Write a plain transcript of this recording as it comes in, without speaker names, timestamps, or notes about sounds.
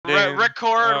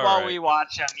record while we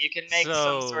watch them. You can make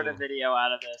some sort of video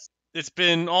out of this. It's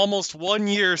been almost 1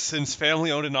 year since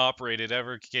Family Owned and Operated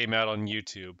ever came out on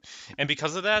YouTube. And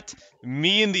because of that,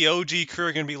 me and the OG crew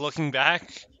are going to be looking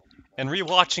back and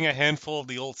rewatching a handful of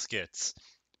the old skits.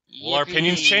 Will our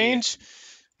opinions change?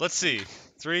 Let's see.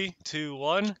 3, 2,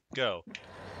 1, go.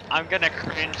 I'm going to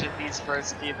cringe at these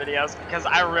first few videos because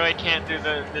I really can't do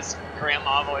this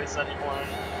grandma voice anymore.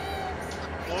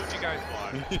 What would you guys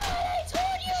watch?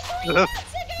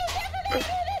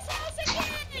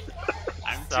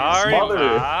 Sorry,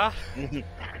 Ma.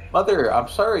 Mother, I'm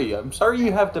sorry. I'm sorry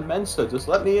you have dementia. Just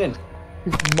let me in.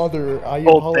 Mother, I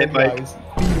apologize.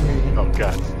 Feed me. Oh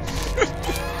god.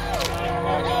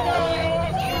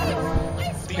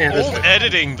 The old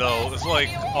editing though is like,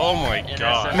 oh my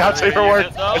god. Not safe for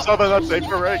work. I saw that not safe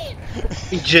for work.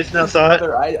 He just now saw it.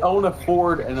 Mother, I own a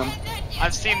Ford and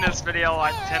I've seen this video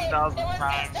like 10,000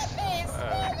 times.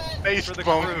 Face for the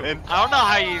crew. I don't know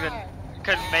how you even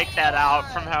could make that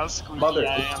out from how squeaky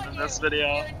I am in this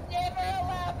video.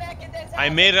 I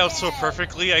made it out so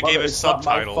perfectly, I gave it subtitles.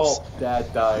 Not my fault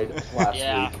Dad died last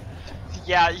week.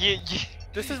 Yeah, you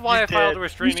This is why I filed a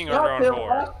restraining order on Horde.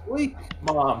 Last week,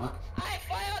 Mom. I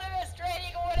filed a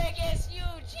restraining order against you,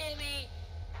 Jimmy.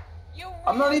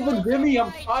 I'm not even Jimmy,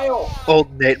 I'm Kyle.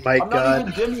 Old Nate, my I'm god. not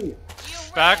even Jimmy.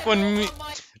 Back when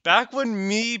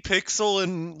me, Pixel,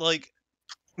 and like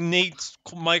Nate's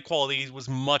mic quality was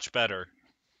much better.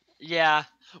 Yeah.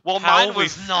 Well, mine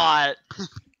was not.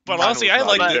 But honestly, I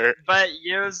liked it. But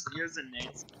yours and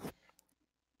Nate's.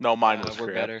 No, mine was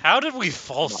better. How did we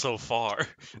fall so far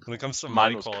when it comes to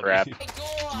mine mic quality? Crap.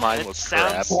 Mine was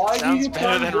crap. Sounds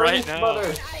better than right now.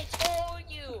 I told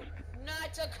you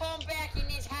not to come back in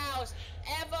this house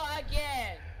ever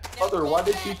again. Mother, why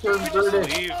did you turn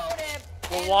British?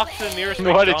 We'll walk to the nearest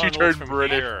Why did you McDonald's turn from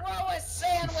British? here.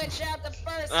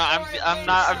 I'm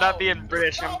not being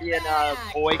British. I'm being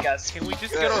boyga. Can we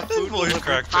just get our food voice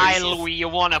crack? Hi, Louie. You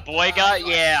want a boyga?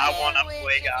 Yeah, I want a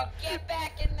boyga. Get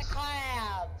back in the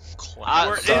cloud.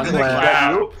 We're in the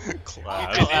cloud.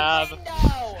 Cloud.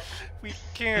 We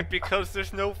can't because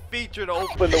there's no feature to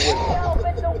open the window.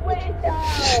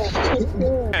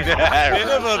 Bit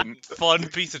of a fun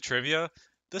piece of trivia.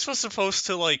 This was supposed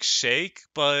to like shake,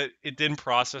 but it didn't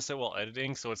process it while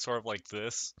editing, so it's sort of like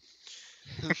this.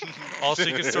 Also,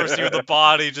 you can sort of see the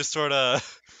body just sort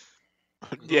of.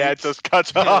 Yeah, it just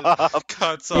cuts off.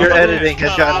 Cuts off. Your editing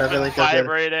has gotten really good.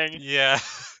 Vibrating. Yeah.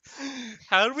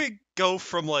 How do we go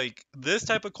from like this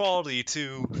type of quality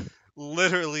to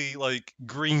literally like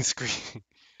green screen?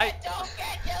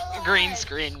 Green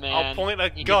screen, man. I'll point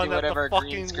a gun at the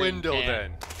fucking window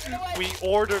then. We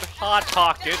ordered Hot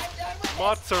Pockets,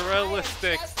 mozzarella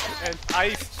sticks, and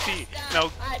iced tea.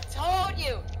 Now, I told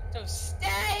you to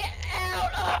stay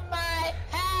out of my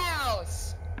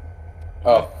house.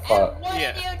 Oh, fuck. And what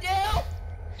did you do?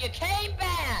 You came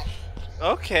back.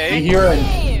 okay. You hear it?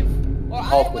 Leave, or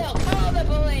I will call the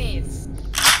police.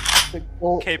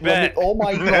 Okay, bet. Oh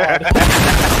my god. I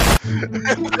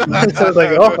was like,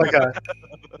 oh my god.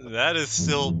 That is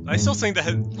still. I still think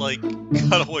that like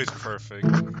cutaway's perfect.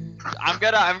 I'm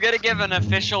gonna give an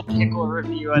official pickle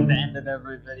review at the end of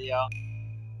every video,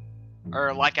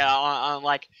 or like on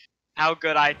like how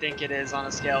good I think it is on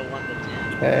a scale of 1 to 10.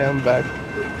 Hey, I'm back.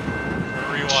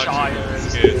 Rewatching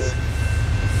skits.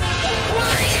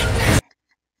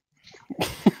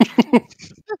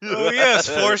 Oh yes,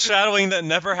 foreshadowing that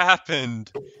never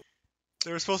happened.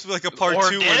 There was supposed to be like a part 2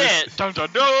 did where it? Dun, dun,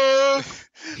 dun.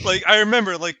 Like I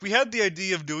remember, like we had the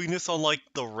idea of doing this on like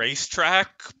the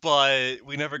racetrack, but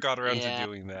we never got around to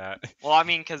doing that. Well, I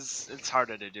mean, because it's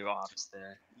harder to do ops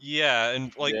there. Yeah,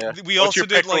 and like we What's also your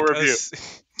did pickle like review?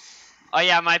 Oh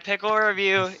yeah, my pickle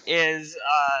review is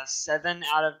 7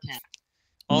 out of 10.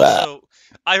 Also,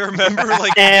 I remember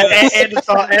like And a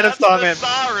song, and a That's song, the man.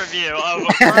 saw review of a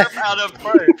burp out of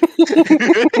burp.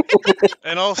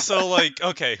 and also like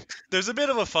okay, there's a bit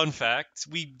of a fun fact.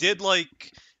 We did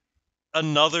like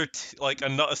another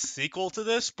a sequel to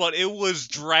this, but it was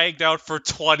dragged out for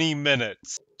 20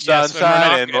 minutes.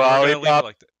 Sunshine and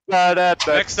lollipop.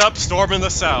 Next up, Storm in the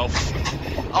South.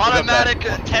 Automatic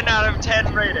 10 out of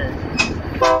 10 rating.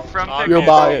 From Pickle. You're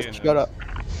biased. Shut up.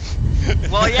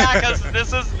 Well, yeah, because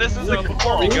this is So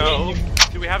before we go,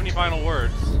 do we have any final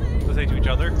words to say to each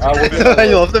other? I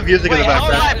love the music in Wait, the how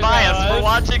am I background. biased? We're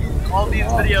watching all these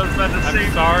videos at the same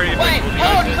I'm sorry. if I Wait, told you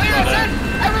hold, guys clear this, your search!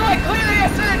 Everyone, clear your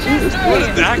search history! Where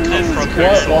did that come from,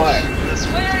 Pixel?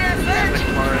 Clear your search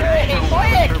history!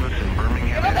 Quick!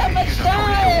 You don't have much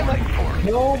time!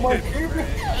 No, my favorite.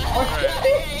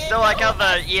 Still like how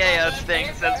the EAS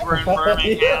thing says we're in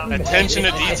Birmingham. Attention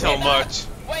to detail much.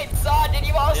 Wait, Saw, did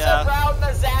you also Yeah. round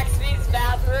the Zaxby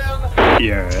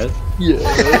Yes.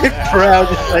 Yeah. Proud,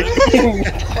 just like.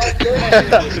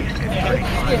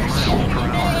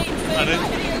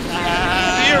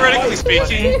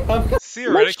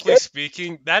 Theoretically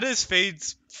speaking, that is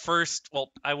Fade's first.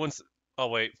 Well, I wouldn't. Oh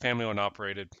wait, family owned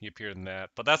operated. He appeared in that,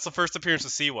 but that's the first appearance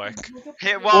of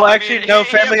CWEC. Well, actually, no,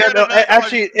 family owned. No,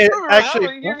 actually. Fuck.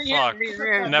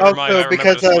 Never mind. I remember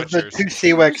because the of the switchers. 2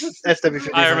 CWEX SW50.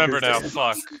 I remember now.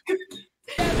 Fuck.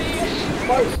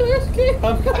 No,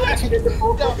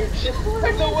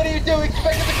 what are you doing? Get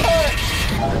back in the car!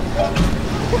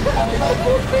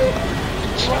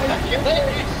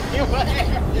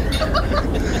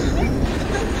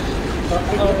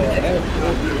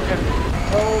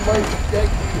 Oh, my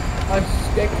Skeggy. I'm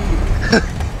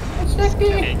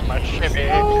Skeggy. My Chevy.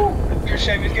 No. Your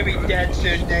Chevy's gonna be dead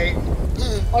soon, Nate.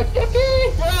 My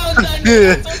Skeggy.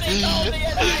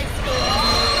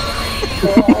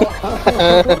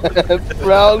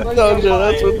 Brown Thunder,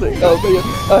 that's what they call me in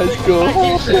high school.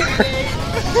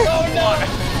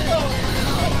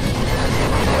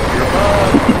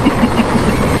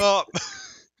 Oh.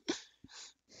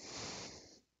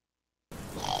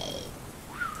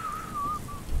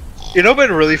 You know,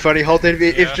 been really funny, Halton.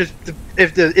 If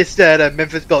it's that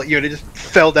Memphis Belt unit just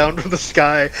fell down from the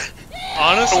sky.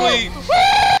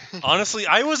 Honestly,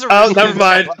 I was originally. Oh, never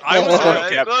mind. I was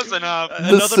okay. Close enough.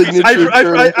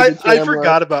 I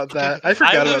forgot about that. I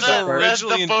forgot about that part.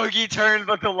 Originally the bogey turn,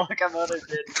 but the locomotive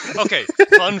did. Okay,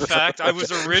 fun fact, I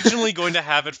was originally going to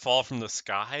have it fall from the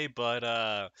sky,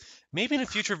 but maybe in a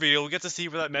future video we'll get to see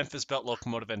where that Memphis Belt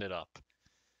locomotive ended up.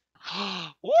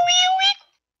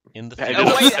 In the future.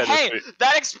 Oh, wait, hey,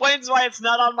 that explains why it's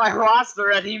not on my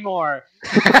roster anymore.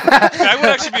 That would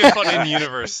actually be a fun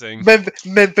in-universe thing.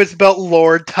 Memphis Belt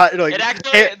lore, like It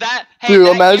actually, that, hey, Dude,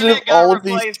 that imagine unit if got all of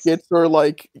replaced. these skits were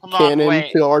like canon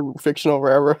to our fictional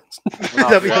railroad.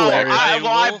 That'd be Well, hilarious.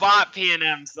 I bought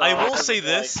P&M, so I will was say like,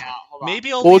 this. hold on.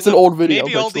 Maybe all Well, these, it's an old video,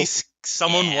 maybe but all still. these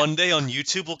someone one day on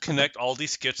YouTube will connect all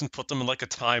these skits and put them in like a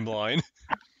timeline.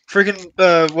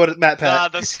 Freaking what is Matt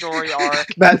Pat? The story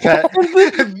arc. Matt Pat.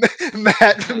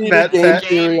 Matt Pat.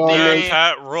 theory on Matt this.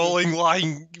 Pat rolling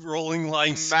line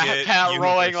skit. Matt Pat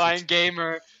rolling universe. line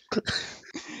gamer.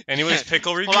 Anyways,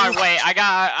 pickle review. Hold on, wait. I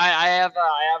have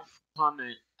a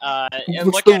comment.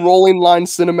 What's the rolling line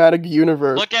cinematic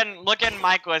universe? Look in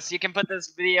Michaelis. You can put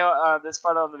this video, this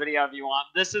photo in the video if you want.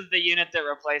 This is the unit that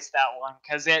replaced that one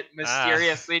because it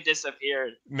mysteriously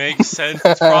disappeared. Makes sense.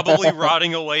 It's probably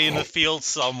rotting away in the field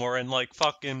somewhere and like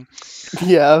fucking.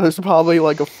 Yeah, there's probably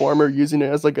like a farmer using it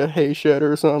as like a hay shed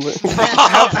or something.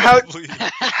 How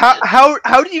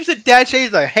do you say Dad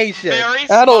Shay's a hay shed?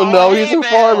 I don't know. He's a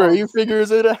farmer. He figures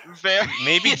it out.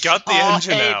 Maybe gut the small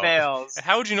engine hay out. bales.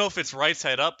 How would you know if it's right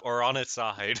side up or on its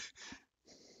side?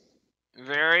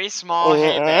 Very small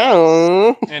hay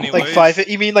bales. Anyways, Like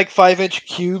you mean like 5-inch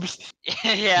cubes?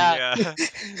 Yeah.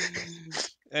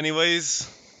 Anyways,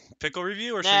 pickle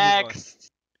review or should we move on?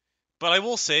 Next. But I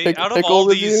will say, Pickle out of all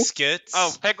review? these skits,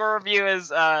 Oh, pickle review is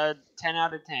 10 out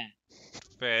of 10.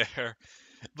 fair.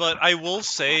 But I will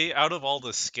say, out of all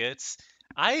the skits,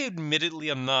 I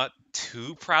admittedly am not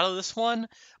too proud of this one,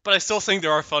 but I still think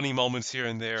there are funny moments here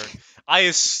and there. I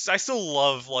still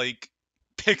love, like,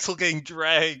 Pixel getting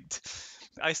dragged.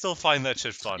 I still find that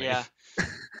shit funny. Yeah.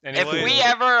 Anyway,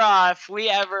 If we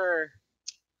ever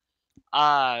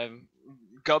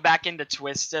go back into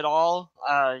Twist at all,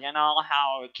 you know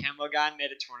how Camo Guy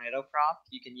made a tornado prop?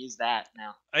 You can use that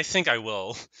now. I think I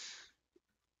will.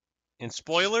 In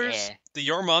spoilers, Yeah. the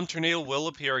Your Mom tornado will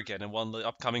appear again in one of the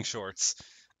upcoming shorts.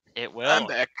 It will. I'm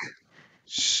back.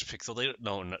 Shh, Pixel, they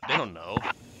don't know.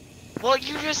 Well,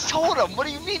 you just told them. What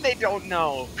do you mean they don't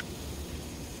know?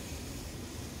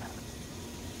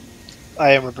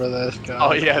 I remember this guy.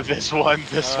 Oh yeah, this one. Yeah,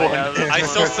 this I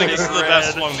still one. think this is the Big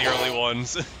best Red. one of the early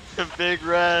ones. The Big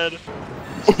Red.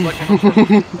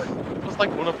 It was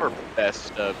like one of our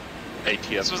best ATS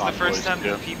This was the first time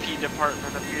convoys, the too. PP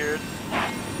department appeared.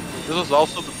 This was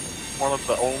also one of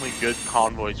the only good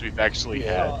convoys we've actually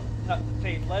had.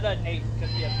 Fade, let Nate,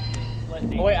 because he has let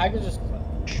Nate. Oh, wait, I could just.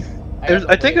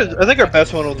 I think our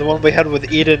best one was the one we had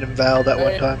with Eden and Val that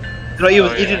one time. No, it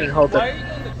was Eden and Why are Halton. you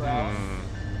doing the ground?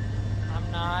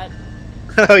 I'm not.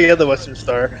 Oh yeah, the Western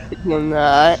Star. You're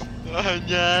not.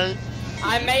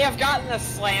 I may have gotten the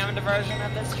slammed version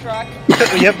of this truck.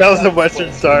 Yep, that was the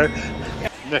Western Star.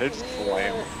 It's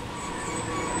slam.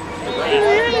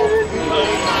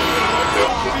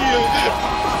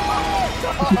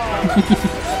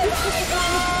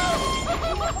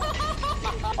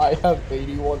 I have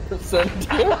 81%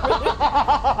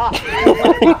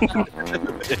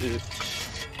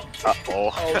 Uh-oh.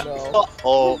 Oh no.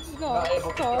 Uh-oh. It's not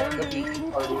starting.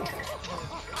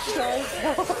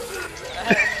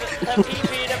 The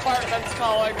PP department's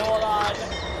calling, hold on.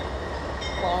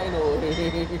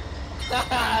 Finally.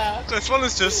 This one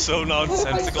is just so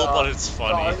nonsensical, but it's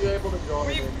funny.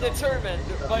 We've determined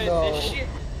by No.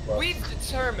 we've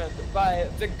determined by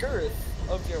the girth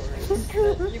of yours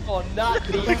that you will not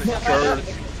be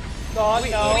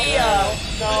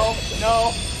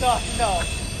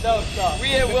No, stop.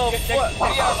 We are formally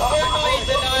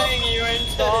denying you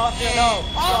until Oh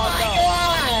my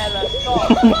god!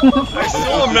 I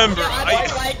still remember. I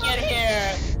don't like it here.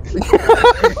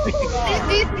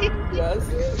 Yes.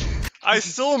 I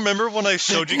still remember when I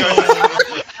showed you guys.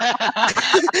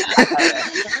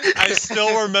 I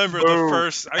still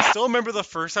remember the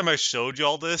first time I showed you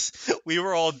all this. We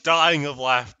were all dying of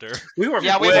laughter. We were.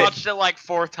 Yeah, we watched it like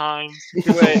 4 times.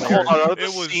 Wait, hold on. Are the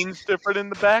It was- scenes different in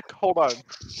the back? Hold on.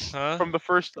 Huh? From the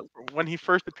first, when he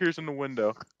first appears in the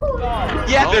window.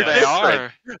 Yeah, Oh, they they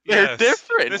are. They're Yes.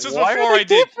 different. This was Why before are they I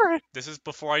did. different? This is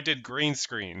before I did green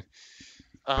screen.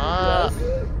 Ah.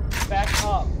 back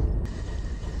up.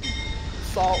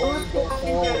 Saw only go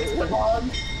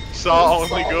forward. Saw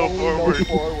only go forward.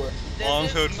 Long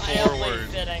This code is mildly forward.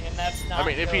 fitting, and that's not I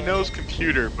mean, if he good. knows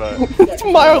computer, but It's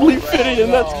mildly fitting,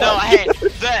 and that's No, not hey,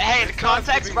 the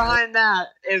context behind that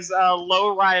is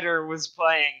Lowrider was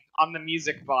playing on the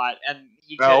music bot, and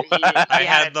he No. could, he I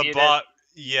had it the muted. bot.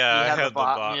 Yeah, You I had had the the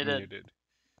bot bot muted. muted.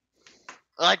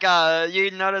 Like,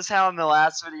 you notice how in the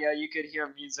last video you could hear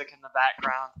music in the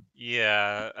background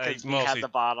Yeah, I because we had mostly the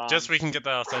bot on. just so we can get the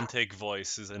authentic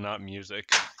voices and not music.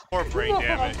 Or brain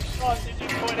damage. Oh, did you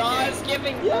put God's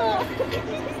giving Yeah.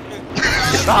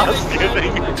 Saw's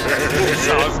giving.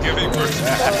 Saw's giving birth.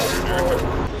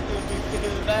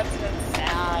 That's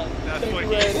sad. That's Big what he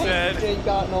Red said. ain't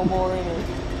got no more in her.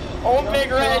 Oh,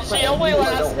 Big Red, she only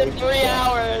lasted 3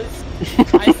 hours.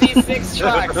 I see 6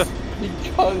 trucks.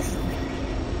 Because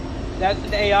That's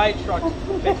an AI truck.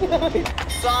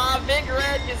 Saw Big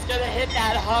Red is gonna hit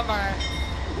that Hummer.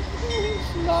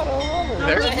 it's not a Hummer.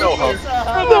 There's no hope. It's a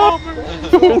Hummer.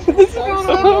 It's not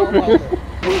a Hummer.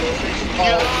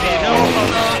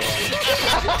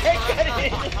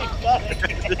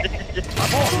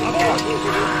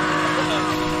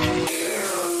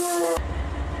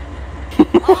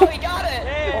 Oh, we got it!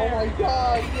 Oh my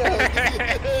god,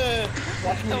 yes.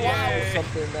 Watch me watch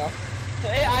something now.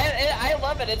 Hey, I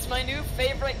love it. It's my new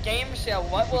favorite game show.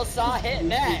 What will Saw hit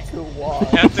next? To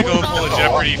watch. I have to go pull a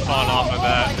Jeopardy font off of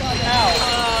that.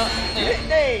 Hit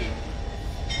Nate.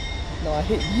 No, I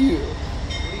hit you.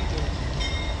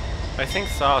 I think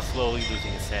Saw is slowly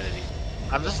losing his sanity.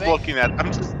 I'm just looking at.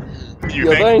 I'm just. You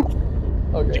You think? think?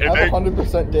 Okay, I have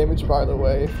 100% damage by the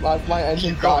way. If my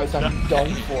engine dies, I'm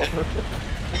done for.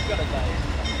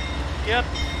 Yep.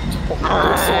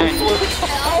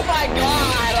 Oh my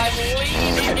god, I'm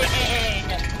leaving!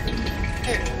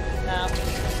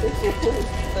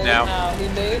 Now. I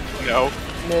mean, Nate, No.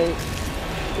 Nate,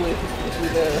 please, is he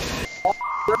there?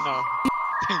 No.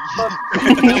 No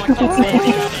one can save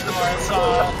you anymore,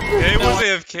 Saw. It was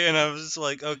AFK and I was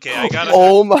like, okay, I gotta.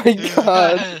 Oh my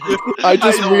god! I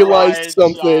just realized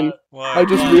something. What? I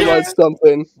just realized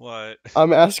something. What?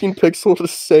 I'm asking Pixel to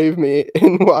save me,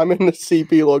 and I'm in a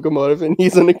CP locomotive, and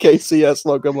he's in a KCS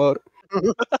locomotive.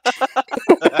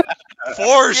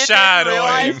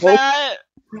 Foreshadowing! That?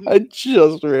 I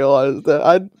just realized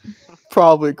that.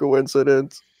 Probably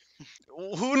coincidence.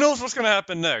 Who knows what's gonna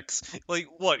happen next? Like,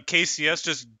 what? KCS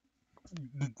just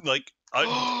like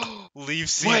leave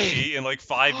CP in like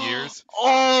 5 years?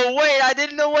 Oh wait, I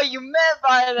didn't know what you meant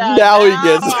by that. Now he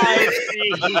gets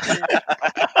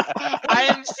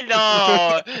I see.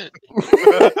 No.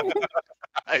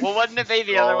 Well, wouldn't it be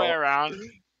the other way around?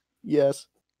 Yes.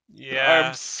 Yeah,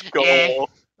 I'm skull.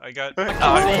 I got. Save you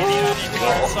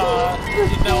anymore, Saw.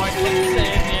 No one can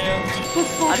save you.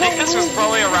 I think this was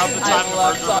probably around the time the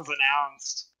love merger Saw. was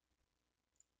announced.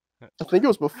 I think it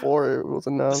was before it was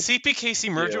The announced. CPKC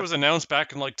merger Yeah. was announced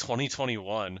back in like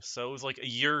 2021, so it was like a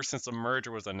year since the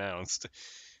merger was announced.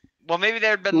 Well, maybe there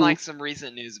had been like some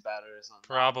recent news about it or something.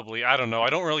 Probably, I don't know. I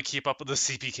don't really keep up with the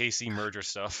CPKC merger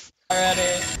stuff. Already.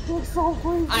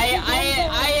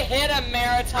 I hit a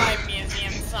maritime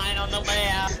museum sign on the way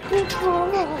out.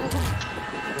 Pixel,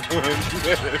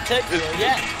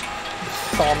 yes.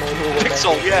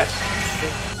 Pixel, yes.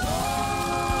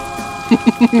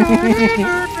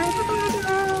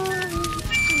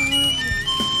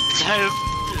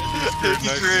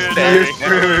 You're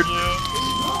screwed.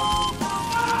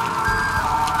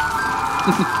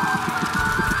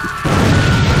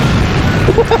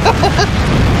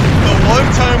 The one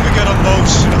time we get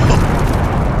emotional.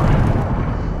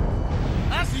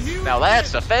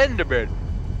 that's a fender bender.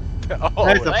 Oh,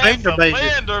 That's a fender bender.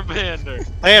 Fender bender.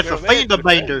 That's a fender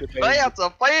bender. That's a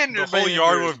fender The whole bender.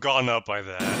 yard would have gone up by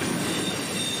that.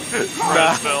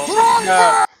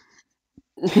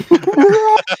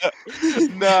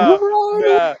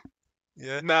 Nah.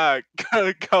 Yeah. Nah,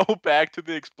 go back to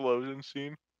the explosion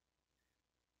scene.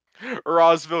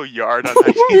 Roseville Yard on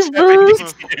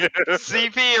 1972.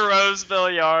 CP Roseville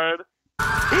Yard.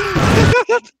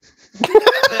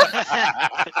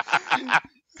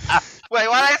 Wait,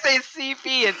 why did I say CP?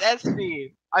 It's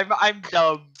SP. I'm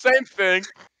dumb. Same thing.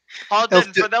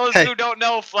 Alden, for those who don't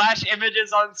know, flash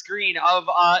images on screen of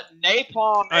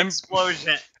napalm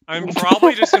explosion. I'm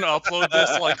probably just gonna upload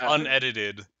this like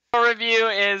unedited. Review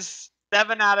is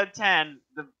 7 out of 10.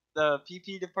 The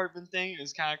PP department thing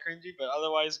is kind of cringy, but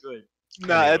otherwise good.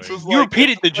 Nah, Anyway. it's just You like,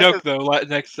 repeated the it's joke like though.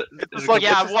 Next. It's like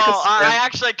Yeah, it's well, just I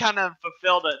actually kind of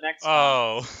fulfilled it next time.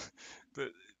 Oh.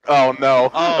 oh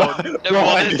no. Oh,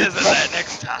 well, this isn't that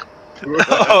next time.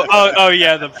 oh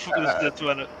yeah, that's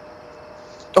one.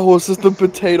 Oh, is this the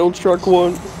potato truck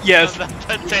one? Yes. The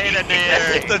potato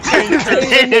The tankers.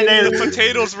 The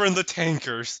potatoes were in the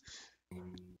tankers.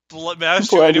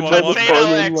 Mashed Potato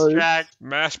extract.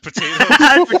 Mashed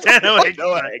potatoes. Potato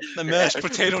extract. The mashed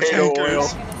potato Potato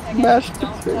tankers. Mashed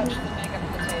potatoes.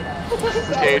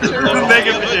 Potato.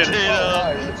 Mega potato.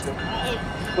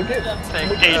 Look at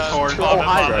H-horn.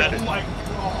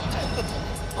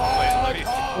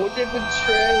 Look at the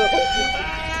trailer.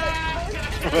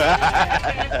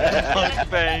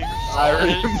 Mukbang.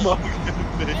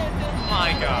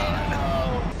 My God.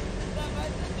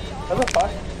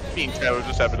 Me and Taylor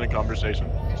just having a conversation.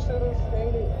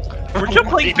 Were you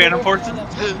playing Phantom Forces?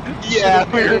 Yeah,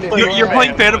 You're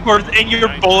playing Phantom Forces and you're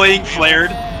bullying Flared?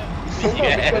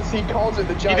 Because he calls it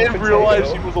the He giant didn't potato.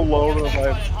 realize he was alone by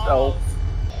himself.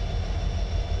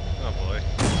 Oh boy.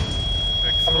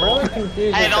 I'm really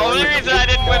confused. Hey, the only reason I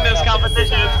didn't win this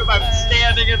competition is because I'm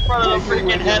standing in front of the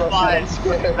freaking headlines. It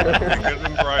could have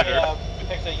been brighter.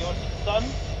 Pixar, you want to see the sun?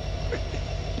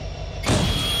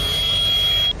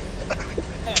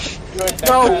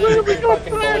 No, where we go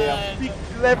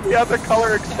every other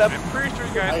color except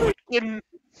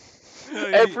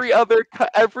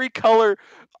every color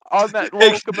on that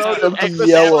locomotive Except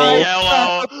yellow.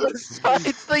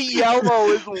 It's the yellow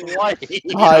is white.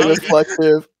 High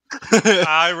reflective.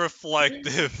 High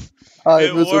reflective. High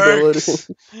It visibility. works.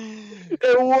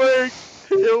 It works.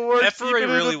 It works Efferay even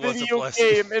really in a was a video blessing.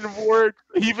 game. It works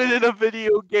even in a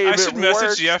video game. I should it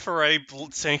message works. Efferay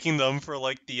thanking them for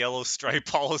like the yellow stripe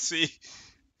policy.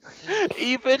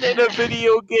 Even in a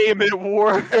video game, it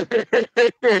works.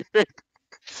 It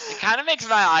kind of makes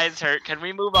my eyes hurt. Can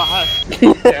we move on?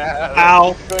 Yeah.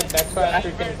 Ow. Good, next time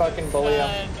you can fucking bully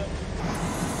him.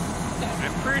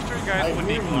 I'm pretty sure you guys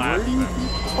wouldn't even laugh.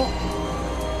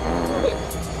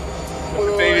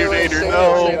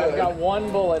 No. I've got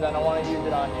one bullet and I want to use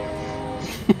it on you.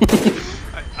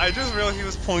 I just realized he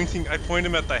was pointing. I pointed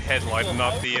him at the headlight and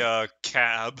not the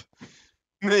cab.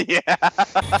 Yeah.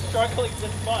 Struggling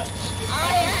this much.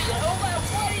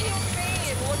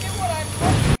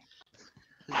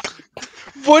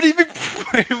 What do you mean? Look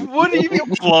at what I'm What do you mean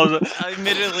blows it?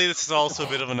 Admittedly, this is also a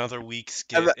bit of another weak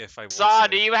skit, if I will Saw, say.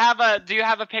 do you have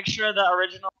a picture of the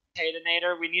original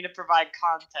Potatinator? We need to provide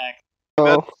context.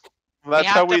 Oh. That's we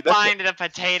how have we. to find the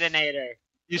Potatinator.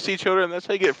 You see, children. That's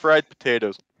how you get fried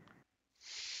potatoes.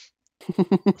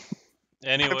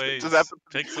 Anyways, Does that-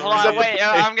 Pixel. Hold on, wait.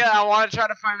 I want to try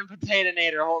to find the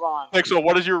Potatinator. Hold on. Pixel,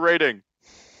 what is your rating?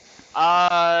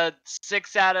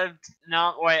 6 out of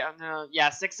yeah,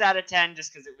 6 out of 10,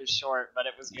 just because it was short, but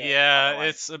it was good. Yeah, otherwise.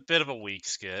 it's a bit of a weak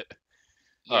skit.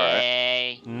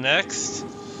 Yay. Next.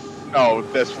 No,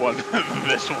 this one.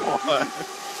 This one.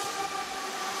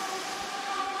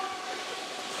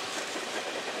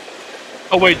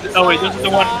 Oh wait, this is the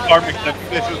one farming stuff.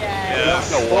 This is Yes.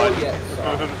 the one.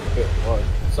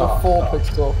 The full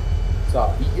pixel.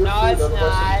 No, it's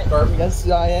not. Yes,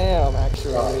 I am,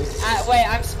 actually. Wait,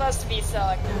 I'm supposed to be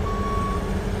selling.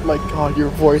 My god, your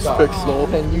voice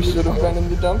pixel, and you should have been in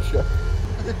the dumpster.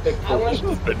 I was.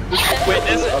 Wait,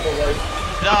 this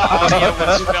the audio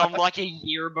was filmed like a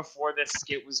year before this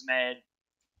skit was made.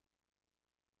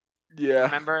 Yeah.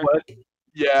 Remember?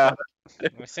 Yeah.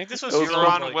 I think this was We your were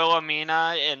on like,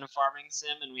 Wilhelmina in Farming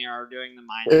Sim, and we are doing the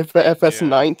mining.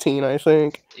 FS19, I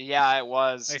think. Yeah, it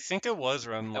was. I think it was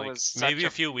around It like was such maybe a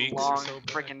few weeks or long so. back.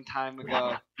 freaking time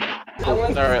ago.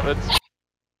 Alright, let's.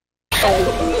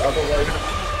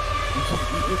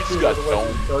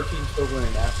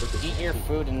 Eat your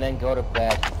food and then go to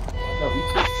bed. No,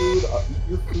 eat your food. Eat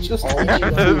your food. Just all eat the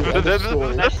your way food. to the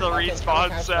store. That's the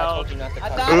respawn sound. I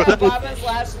thought Obama's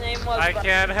last name was. I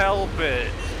can't help it.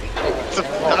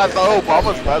 I thought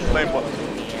Obama's last name was.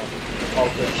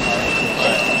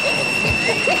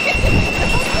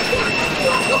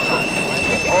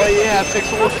 Oh yeah,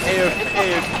 Pixel was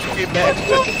AFK. You matched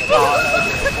it.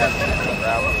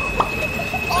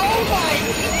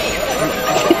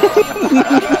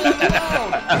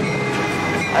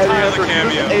 I remember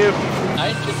cameo.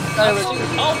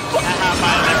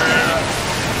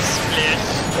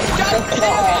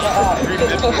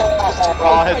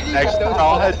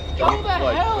 Rawhead jumped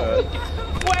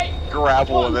like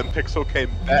gravel and then Pixel came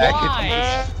back.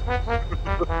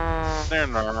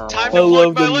 Time I to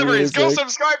love plug my the liveries. Go music.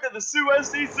 subscribe to the Sue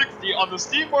SD60 on the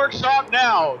Steam Workshop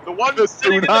now. The one Just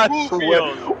sitting in do the not blue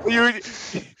swear. field.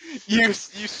 You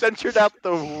censored out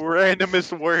the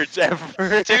randomest words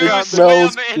ever. Dude, It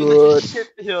smells swim in good. the shit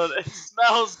field. It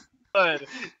smells good.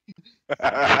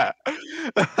 I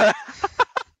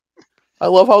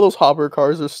love how those hopper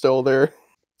cars are still there.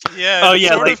 Yeah, Oh, it's yeah,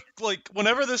 sort like- of like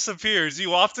whenever this appears,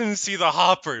 you often see the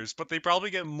hoppers, but they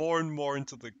probably get more and more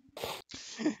into the.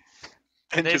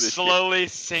 They slowly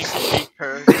sink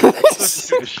deeper.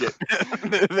 the shit.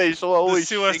 They slowly. The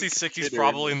Sue SD60 is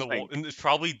probably in the it's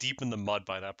probably deep in the mud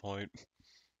by that point.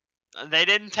 They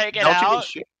didn't take it Don't give a out.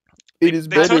 shit. It is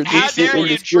They better took to How sit dare in you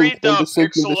the treat sink than the to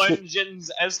sink in the Pixel sink.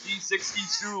 Engine's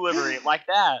SD62 livery like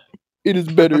that? It is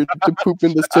better to poop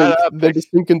in the sink than to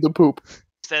sink in the poop.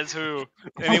 Says who?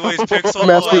 Anyways, Pixel,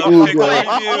 Master Pixel Uber.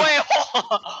 review.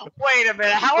 Wait a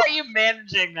minute. How are you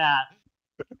managing that?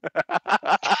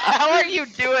 How are you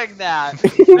doing that?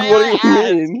 What do you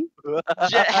mean?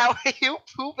 How are you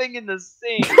pooping in the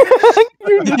sink?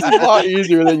 It's a lot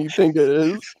easier than you think it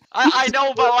is. I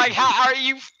know, but like, how are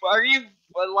you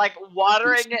like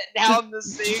watering it down the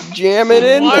sink? Jam it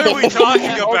in. Why are we talking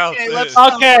about this?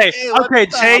 Okay,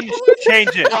 change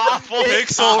it.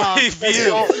 Pixel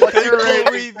review.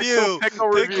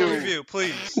 Pixel review,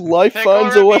 please. Life Pickle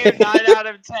finds a review, way. 9 out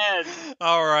of 10.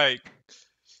 All right.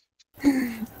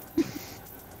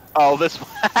 Oh, this one.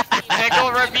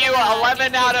 Pickle review,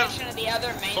 11 out of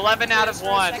 11 out of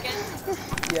 1.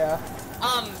 Yeah.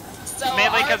 So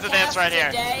Mainly our 'cause of this task right here.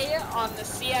 Today on the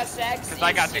CSX is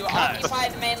I got to the cut. occupy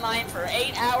the main line for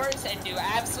 8 hours and do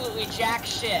absolutely jack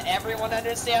shit. Everyone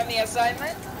understand the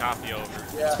assignment? Copy over.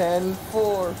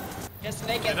 10-4. Just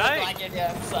make it Did look I? like it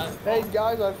is. So. Hey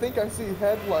guys, I think I see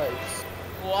headlights.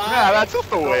 What? Yeah, that's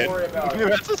just a win. worry about it.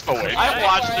 That's just a win. I've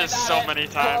watched this so many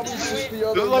times. This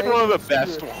is like one of the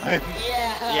best ones.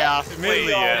 Yeah. Yeah.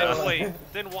 Admittedly, yeah. Wait,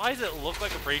 then why does it look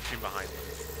like a break room behind us?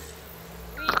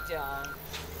 We don't.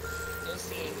 Just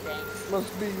seeing things.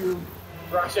 Must be your.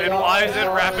 And why is it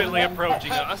rapidly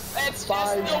approaching us? It's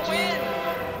just the wind.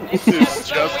 This is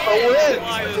just a win.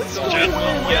 Why is it Just just a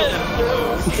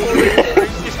win?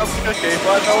 Okay,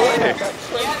 by the way. Yeah,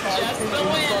 just the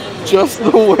wind. Just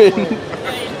the wind.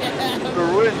 The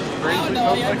win brings me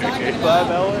up like a game by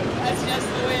the way. That's just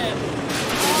the wind.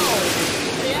 Oh,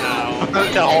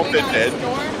 yeah. The whole bit dead.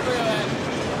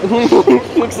 Storm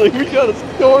brewing. Looks like we got a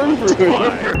storm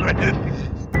brewing.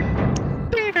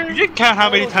 You can count how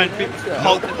many times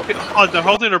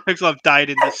Holden or Pixel have died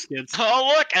in this skits.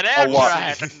 Oh look, an A lot.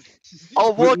 Amtrak.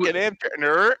 Oh look at him,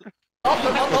 nerd.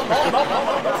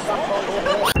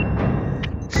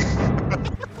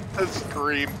 A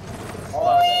scream.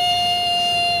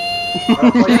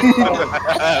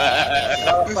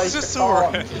 This is just so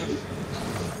random.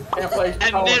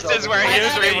 And this is where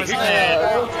history was made.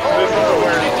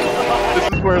 This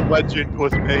is where legend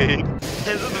was made.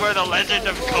 This is where the legend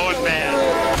of Cohen Man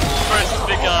first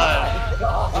begun.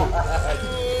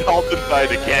 Dalton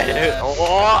died again.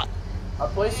 Oh.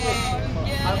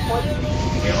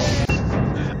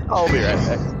 I'll be right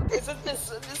back. This is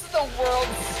the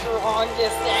world's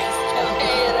strongest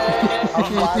excavator.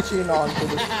 I'm latching onto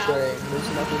this train. There's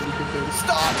nothing we can do to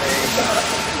stop it.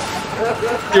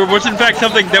 There was in fact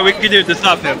something that we could do to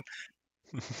stop him.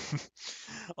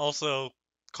 Also,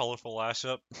 colorful lash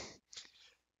up.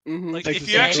 Like, Like if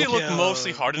the you actually cycle. look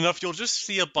mostly hard enough, you'll just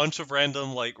see a bunch of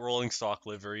random, like, rolling stock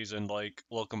liveries and, like,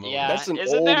 locomotives. Yeah, That's an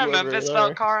isn't there a old Memphis livery Belt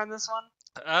there. car on this one?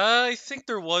 I think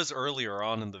there was earlier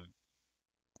on in the...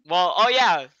 Well, oh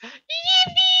yeah.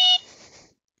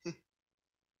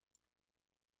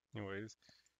 Anyways.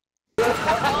 The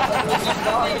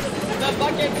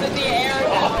bucket's in the air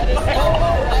now.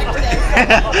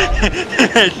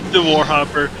 It is The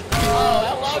Warhopper. Oh,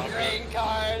 hello, grain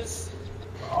cars.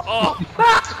 Oh,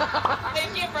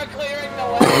 Thank you for clearing the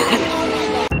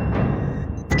way.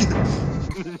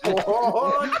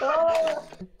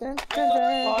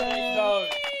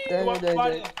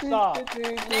 Stop.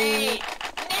 Nate!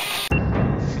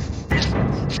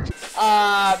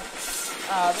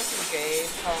 This is Gabe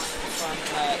calling from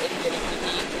Itty Bitty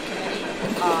Committee.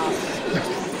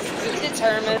 We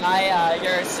determined by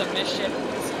your submission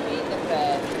recently that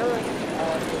the current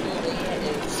movie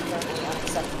is currently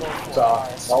unacceptable for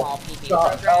our small PB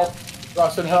program.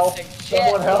 Russian help!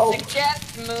 Someone help!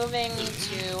 Suggest moving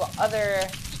to other...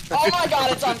 Oh my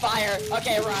god, it's on fire!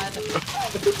 Okay, run.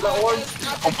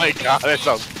 Oh my god, it's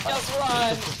on fire. Just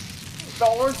run. The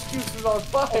orange juice is on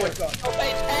fire! Oh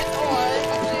wait, and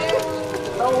orange.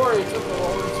 Don't worry, it's just the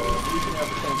orange juice. You can have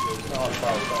a tanker. It's not on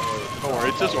fire, don't worry. Don't worry,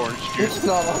 it's just orange juice. It's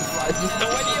not on fire.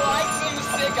 Would you like some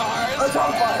cigars? It's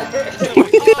on fire!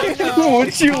 Oh, no.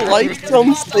 Would you like some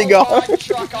cigars?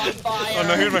 Truck on fire. Oh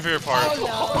no, here's my favorite part. Oh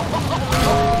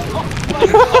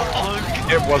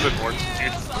It wasn't orange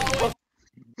juice.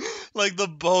 Like the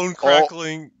bone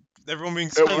crackling, everyone being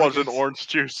It scared. wasn't orange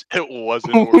juice. It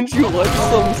wasn't orange Would you like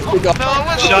some cigars? No, it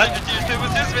wasn't orange juice. It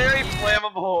was just very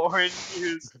flammable orange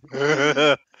juice.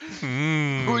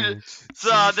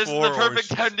 So this is the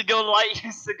perfect time to go light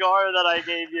your cigar that I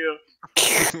gave you.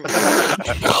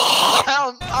 I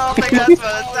don't think that's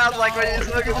what it sounds like when you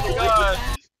smoke a cigar.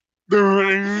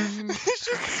 It's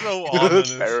just so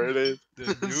ominous. There it is. The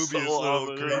dubious So little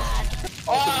ominous. creep.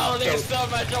 Oh, there's so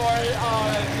much orange.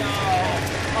 Oh no.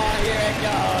 Oh, here it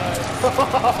goes.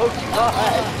 Oh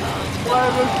god! Why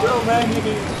are there so many?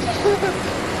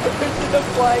 This is the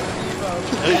flag demo.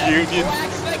 Union.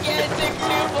 Wax Spaghetti 2.0.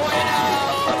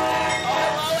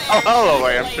 Oh, hello,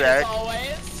 Amtrak.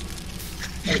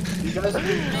 Hey, you guys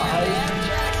need ties?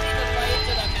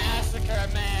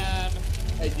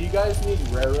 Hey, do you guys need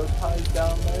railroad ties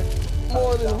down there?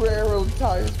 More than railroad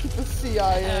ties, get the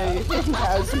CIA in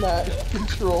hazmat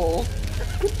control.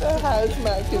 Get the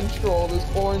hazmat control, this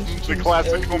orange The juice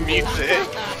classical everywhere. music.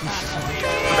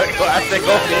 The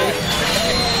classical music.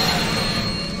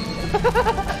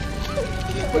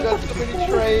 We got so many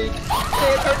trains.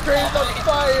 Man, our train's on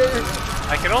fire!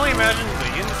 I can only imagine the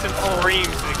innocent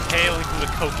screams exhaling from the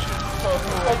coaches.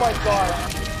 Oh my god.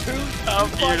 How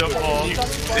beautiful.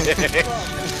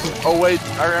 Oh wait,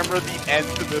 I remember the end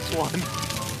to this one.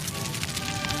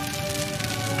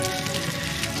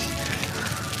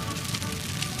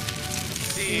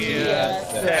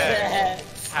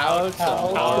 How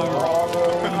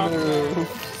tomorrow moves.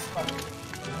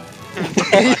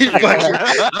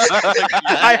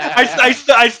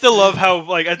 I still love how,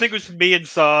 like, I think it was me and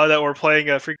Saw that were playing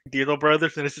freaking Dino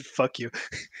Brothers, and I said, fuck you.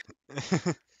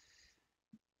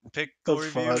 Pickle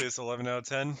That's review fun. is 11 out of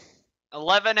 10.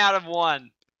 11 out of 1.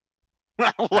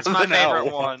 That's my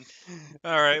favorite one.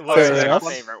 Alright, That's what's Fair my enough.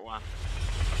 next? favorite one.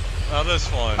 Oh, this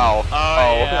one. Oh,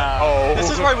 yeah. oh.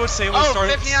 This is where I would say we Oh,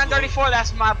 started 5934,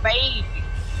 that's my baby.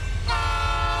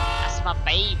 That's my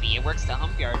baby. It works the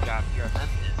humpyard job here in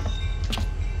Memphis.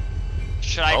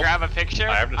 Should I Well, grab a picture?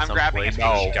 I have I'm grabbing a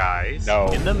someplace, picture. guys. No.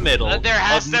 In the middle There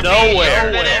has of to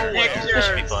nowhere. be a This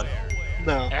should be picture. fun.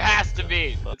 No. There has to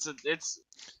be. It's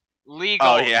legal.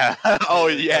 Oh yeah. Oh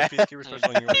yeah. Peek, you're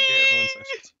special and you already get everyone's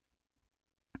sections.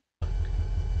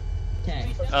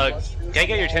 Can I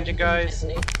get your attention, guys?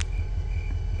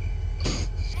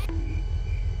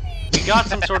 We got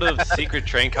some sort of secret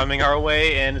train coming our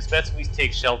way, and it's best we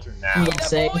take shelter now.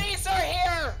 The police are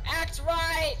here. Act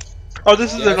right. Oh,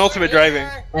 this is an ultimate driving.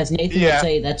 As Nathan Yeah. would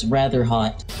say, that's rather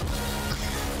hot.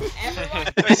 Everyone.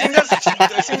 I think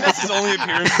that's his only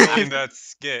appearance really in that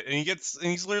skit, and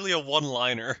he's literally a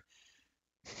one-liner.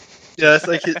 Yeah, it's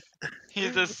like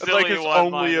He's a It's silly like his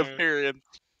one. only appearance.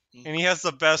 And he has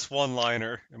the best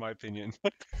one-liner, in my opinion.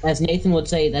 As Nathan would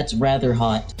say, that's rather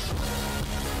hot.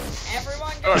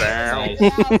 Everyone Go go down. inside the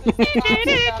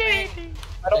house.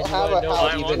 I don't have a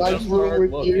house. Can I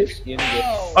room with you?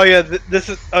 No. oh yeah, this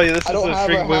is I the don't have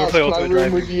a freaking way we house. play Can I ultimate room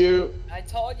driving. with you? I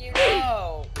told you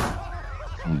no.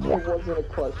 It wasn't a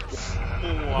question.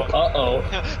 Uh-oh.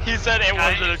 He said it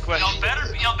wasn't a question.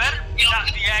 Y'all better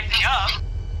not be acting up.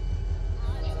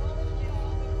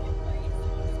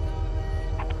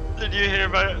 Did you hear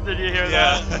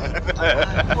Yeah.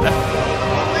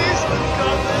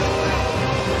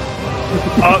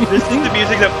 This is the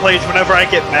music that plays whenever I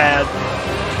get mad.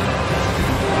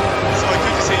 So I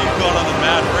could just say you've gone on the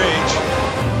mad rage.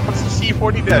 What's the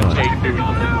C40 that take,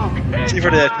 dude? See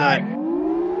for that time.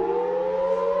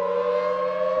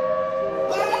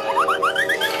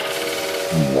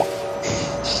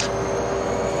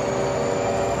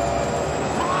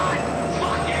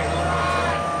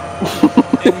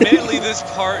 Admittedly, this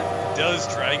part does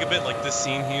drag a bit, like this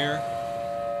scene here.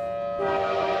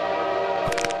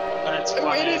 But it's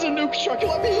It is a nuke truck.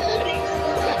 Let me in.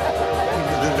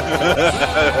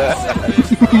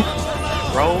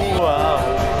 Roll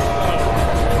out.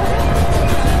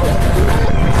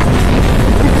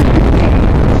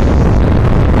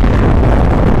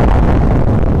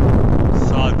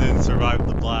 Saw didn't survive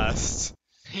the blast.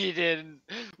 He didn't.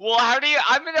 Well, how do you?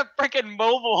 I'm in a freaking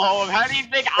mobile home. How do you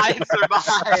think I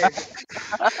survived?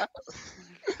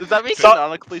 Does that mean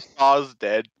canonically Saw's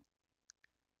dead?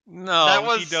 No, that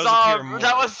was he does Saw. appear more.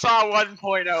 That was Saw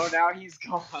 1.0. Now he's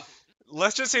gone.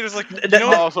 Let's just say there's like.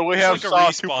 Oh, so we have like Saw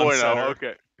a respawn 2.0. center.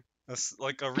 Okay. That's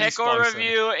like a Pickle respawn center.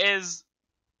 review is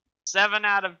 7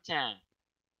 out of 10.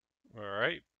 All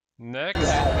right. Next.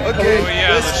 Okay. Oh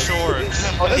yeah, the short.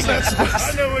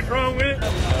 I know what's wrong with it.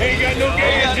 Ain't got no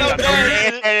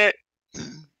gas.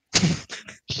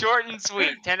 Short and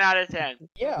sweet. 10 out of 10.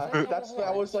 Yeah,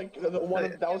 that was like the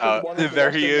one. That was like one of the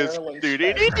there he is.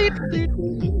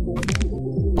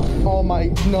 Oh my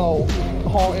no!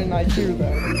 Oh, and I hear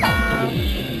that.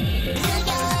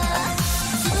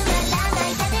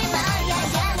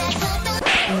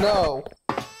 No.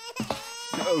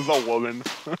 That was a woman.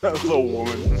 That was a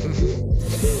woman.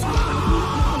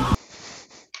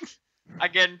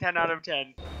 Again, 10 out of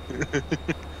 10.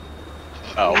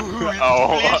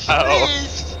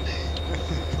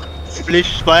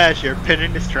 Splish splash, you're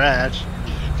pinning this trash.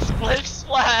 Splish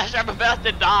splash, I'm about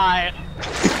to die.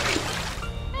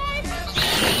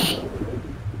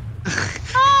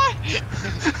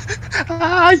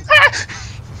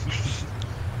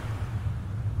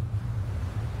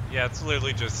 Yeah, it's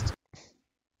literally just. Me.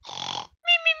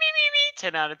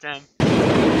 10 out of 10.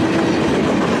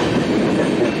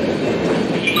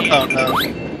 Oh no.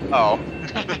 Oh.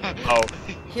 Oh.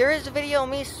 Here is a video of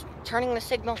me turning the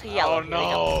signal to yellow. Oh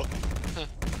no.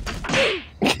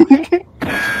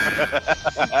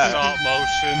 Stop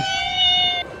motion.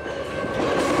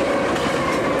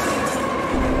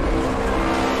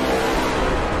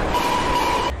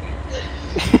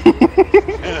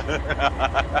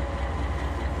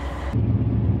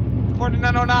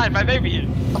 $49.09, my baby is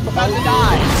about to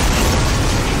die.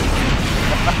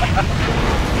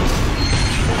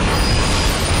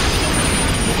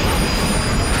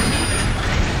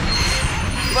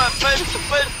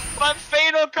 But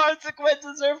fatal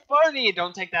consequences are funny.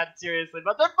 Don't take that seriously,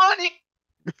 but they're funny.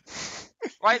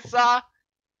 Right, Saw?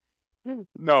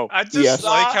 No. I just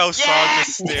like how Saw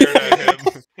just stared at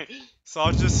him.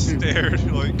 Saw just stared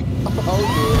like.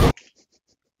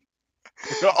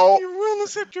 Oh. You will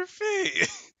accept your fate.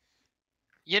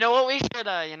 You know what we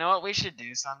should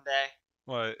do someday?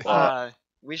 What?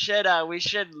 We should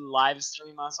live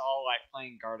stream us all like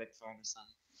playing Gartic Phone or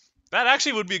something. That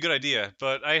actually would be a good idea,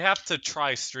 but I have to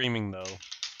try streaming though.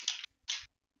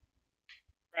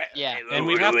 Yeah. And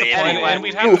we'd have to play. And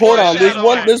we'd have Ooh, to hold play on,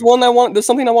 Shadow. there's one I want. There's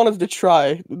something I wanted to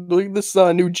try. Look at this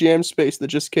new jam space that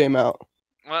just came out.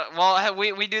 Well,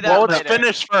 we do that. Well, later. let's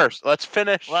finish first. Let's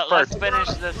finish first. Let's finish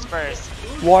this first.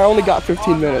 Well, I only got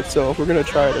 15 minutes, so if we're gonna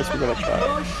try this, we're gonna try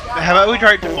it. How about we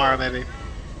try it tomorrow, maybe?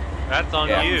 That's on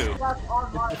you.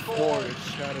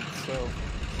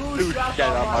 Dude, get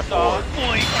on my board.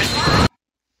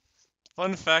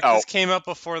 Fun fact: this came out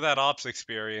before that ops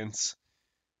experience.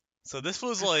 So this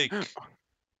was like.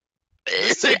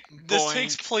 This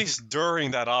takes place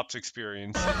during that ops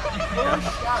experience.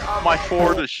 My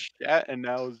Ford is shot and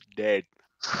now is dead.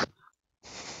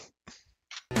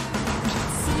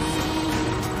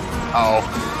 Oh.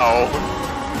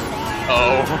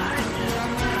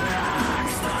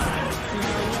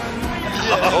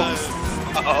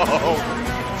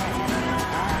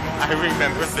 I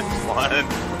remember this one.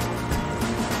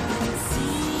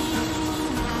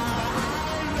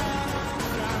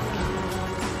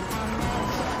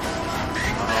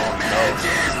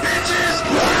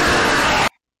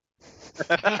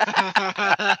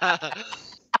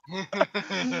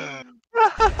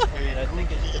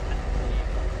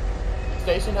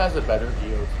 Station has a better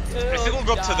view. I think we'll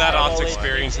go up to that ops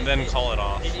experience and then call it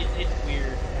off. It's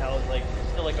weird how like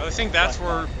still like. I think that's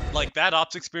where like that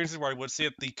ops experience is where I would say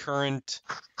at the current.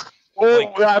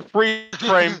 Oh, that freeze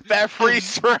frame! That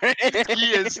freeze frame!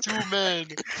 He is 2 men.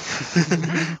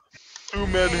 2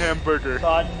 men hamburger.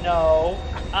 No.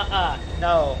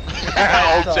 No.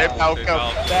 Oh, Jay, how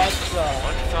come? That's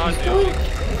What's Saw doing?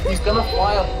 He's gonna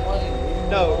fly a plane.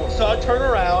 No, Saw, turn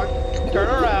around. Turn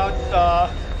around, Saw.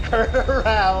 Turn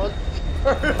around.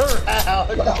 Turn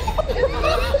around.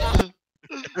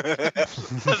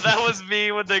 That was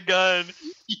me with the gun.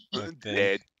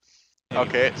 Dead.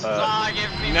 Okay.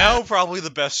 Now probably the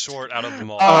best short out of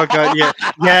them all. Oh god, yeah.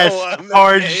 Yes,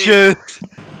 oranges.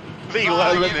 The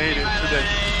eliminated today.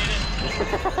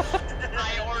 I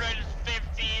ordered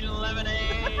 15 lemonade.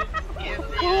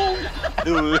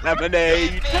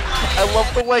 Lemonade. I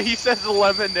love the way he says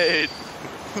lemonade.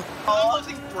 Oh,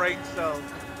 losing brain cells.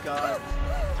 God.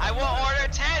 I will order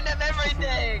 10 of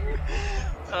everything.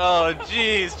 Oh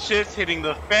jeez, shit's hitting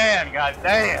the fan. God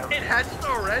damn. It hatched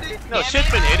already? No,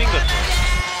 shit's been hitting the fan.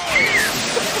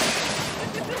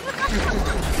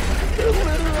 There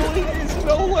literally is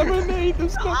no lemonade.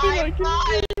 There's nothing I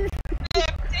can do.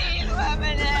 15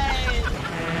 lemonade.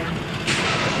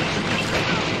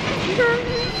 There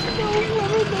is no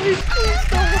lemonade. Please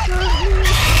don't hurt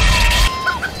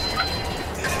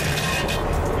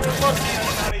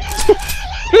me.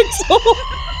 Pixel.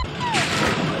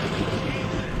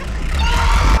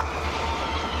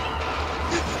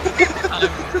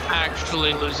 I'm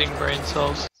actually losing brain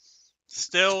cells.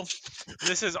 Still,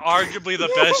 this is arguably the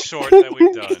best short that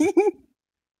we've done.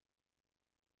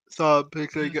 So,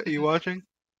 Pixel, you watching?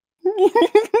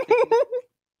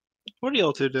 What are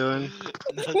y'all two doing?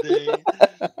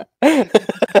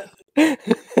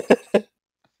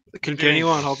 Continue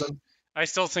on, Halton. I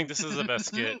still think this is the best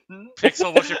skit.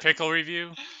 Pixel, what's your pickle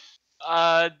review?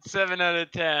 7 out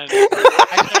of 10.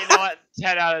 Actually, you know what?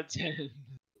 10 out of 10.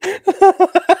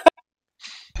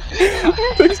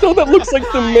 Pixel, that looks like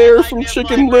the mayor from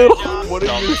Chicken Little. What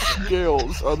are your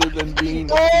skills other than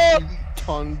being a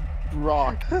 50-ton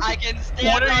rock? I can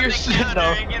stand on the counter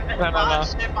and give the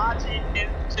Shimachi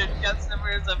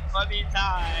customers a funny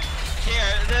time.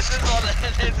 Here, this is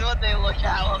what they look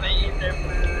at when they eat their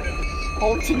food.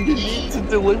 Halton, you need to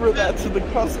deliver that to the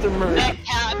customer. The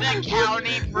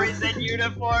county prison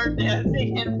uniform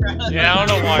dancing in front of Yeah, I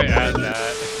don't know why I add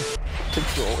that.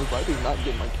 Pixel, if I do not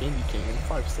get my candy cane in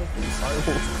 5 seconds, I will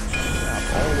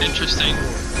crap all Interesting.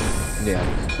 Yeah.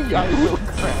 I will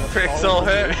crap. Pixel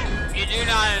hit. You do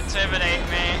not intimidate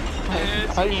me.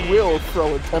 I will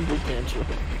throw a temper tantrum.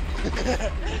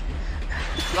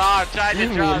 Oh, try to Give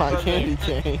me drop my something.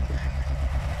 candy cane.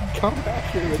 Come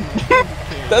back here with my candy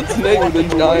cane. That's Nate, the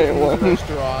giant one.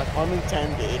 Restaurant,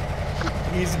 unintended.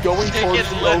 He's going towards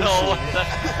the ocean.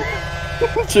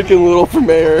 Chicken Little for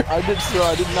mayor. I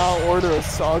did not order a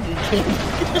soggy candy.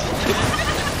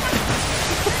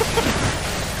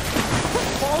 How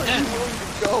far are you willing to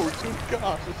go? Good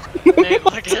God. Nate,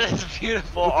 look at this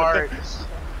beautiful art.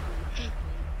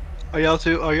 Are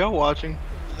y'all watching?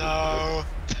 No.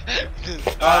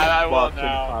 I will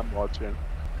now. I'm watching.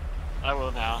 I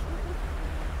will now.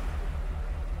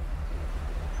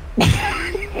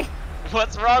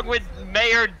 What's wrong with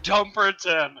Mayor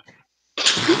Dumperton?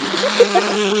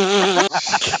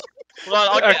 Well,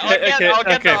 I'll get the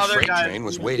other Freight guy. train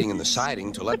was waiting in the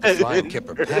siding to let the flying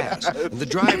kipper pass, and the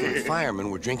driver and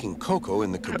fireman were drinking cocoa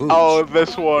in the caboose. Oh,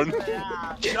 this one.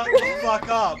 Shut the fuck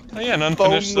up. Oh yeah, an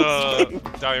unfinished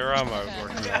diorama I was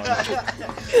working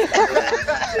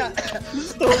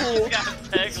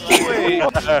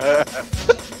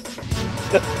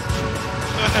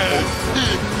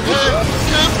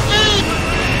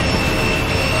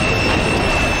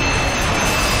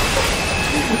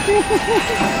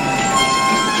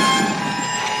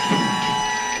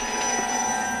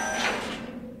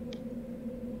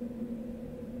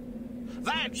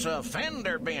That's a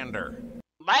fender bender.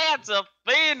 That's a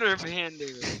fender bender.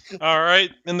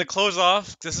 Alright, and the close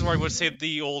off, this is where I would say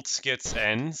the old skits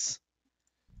ends.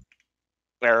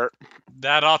 There.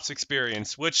 That Ops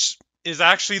Experience, which is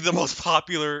actually the most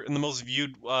popular and the most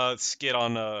viewed skit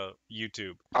on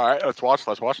YouTube. Alright, let's watch.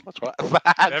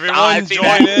 Everyone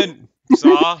join in.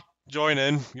 Saw, join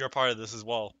in. You're a part of this as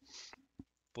well.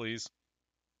 Please.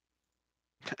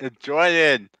 Join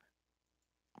in.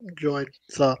 Join.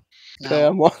 Saw. Okay,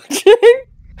 I'm watching.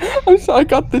 I'm sorry, I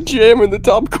got the jam in the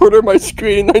top corner of my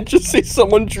screen and I just see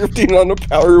someone drifting on the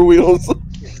power wheels.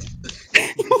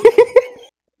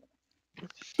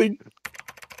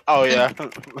 Oh yeah.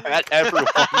 At everyone.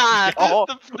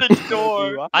 The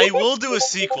door. I will do a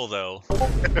sequel though.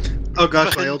 Oh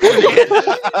gosh, my old San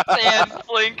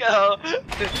Flinko.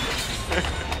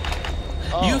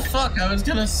 Oh. You fuck, I was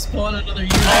gonna spawn another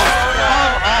unit. What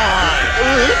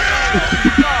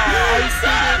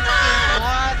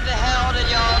the hell did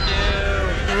y'all do?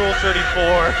 Rule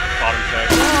 34. Bottom check.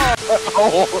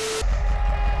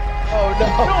 Oh no.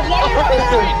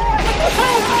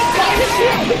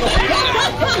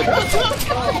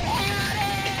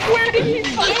 Where did you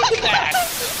find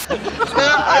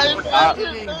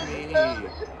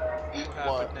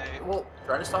that? Well,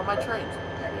 try to stop my trains.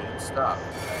 They didn't stop.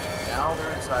 Now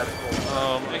they're inside a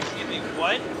cold. Excuse me,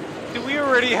 what? Do we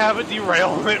already have a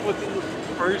derailment within the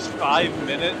first 5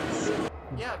 minutes?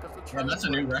 Yeah, because the train. That's a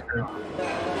new record.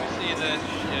 See this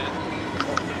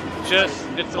shit.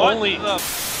 It's what only the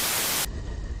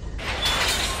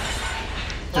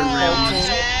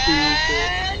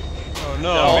Oh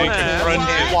no, being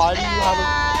confronted. Why do you have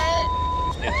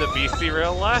It's a BC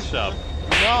Rail lash up.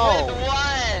 No! With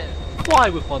what? Fly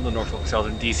with one of the Norfolk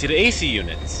Southern DC to AC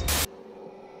units.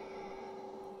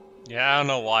 Yeah, I don't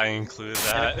know why I included And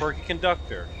a that. quirky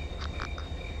conductor.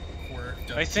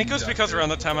 I think it was because around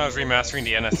the time I was remastering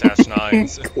the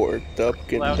NS-9s. Corked up I do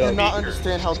conductor. not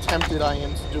understand how tempted I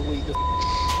am to delete this.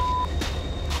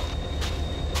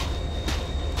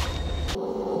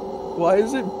 Why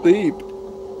is it beep?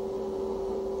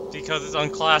 Because it's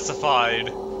unclassified. I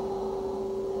don't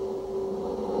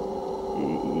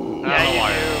know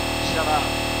why. Shut up.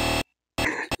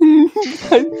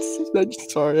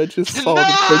 Sorry, I just saw the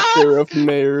picture of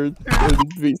Mayor in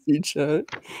VC chat.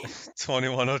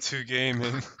 2102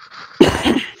 Gaming.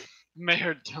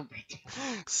 Mayor dump it.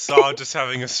 Saw just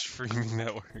having a streaming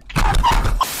network.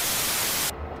 I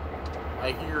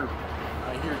hear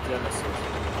Genesis.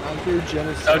 I hear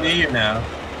Genesis. How do you now?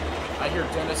 I hear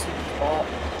Genesis ball.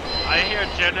 I hear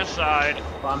genocide.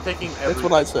 Well, I'm picking every. That's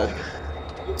what I said.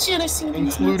 Genocide.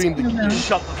 Including the key.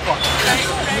 Shut the fuck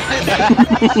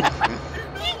up.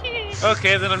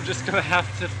 Okay, then I'm just gonna have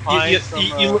to find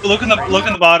you look in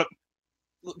the bottom.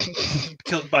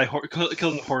 Killed in a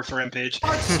horse rampage.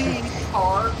 A cheat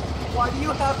car? Why do you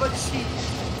have a cheat?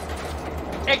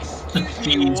 Excuse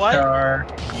me, what?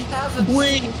 He has a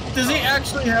Wait, does he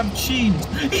actually have cheese?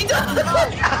 He does!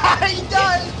 He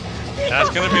does! That's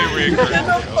gonna be a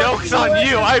reoccurring. Joke's on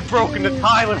you! I broke into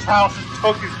Tyler's house and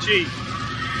took his Jeep.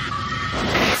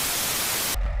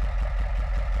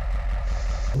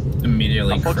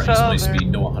 Immediately cranks my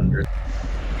speed to 100.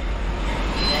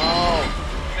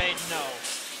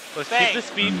 Let's keep the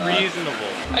speed reasonable.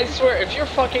 I swear, if you're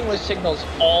fucking with signals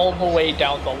all the way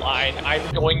down the line, I'm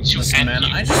going to Listen, end man,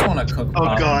 you. I just want to cook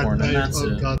popcorn and that's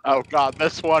it. Oh god,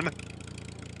 this one.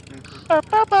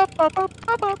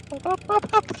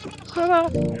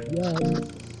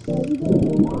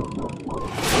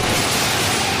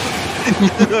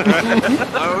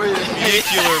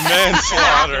 Vehicular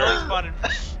manslaughter.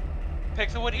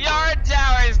 Pixel, what do you Yard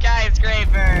Tower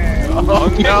skyscraper! Oh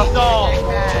no!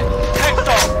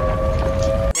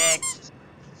 Next.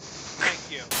 Thank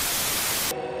you.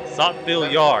 Sotville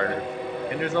Yard.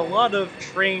 And there's a lot of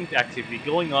train activity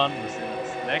going on within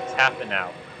this next half an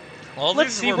hour. All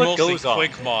Let's these see were what mostly goes on.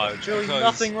 quick mods. Really, because-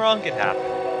 nothing wrong can happen.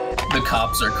 The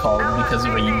cops are called because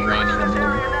of a uranium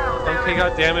bomb. Okay,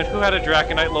 goddammit, who had a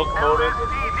Draconite locomotive?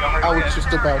 I was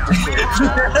just about to say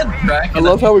I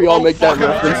love how we all make that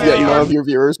reference, yet none of your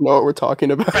viewers know what we're talking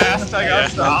about. Fast, I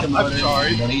got stopped. I'm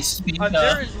sorry. Speak up.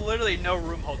 There is literally no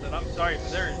room holding. I'm sorry,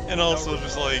 but there is. And also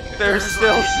just like There's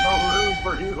still no room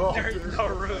for you. There's no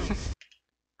room.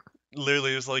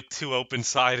 literally there's like 2 open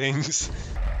sidings.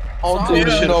 All Dude,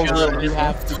 there's no shit. room. You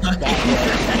have to back up.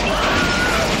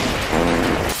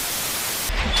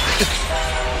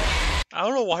 I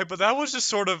don't know why, but that was just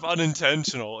sort of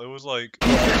unintentional. It was like it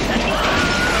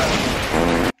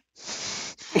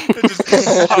just goes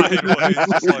sideways,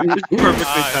 just like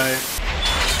Perfectly timed.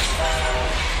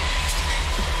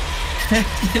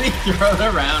 Can he throw it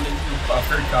around into the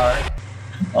buffer car?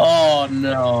 Oh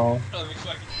no.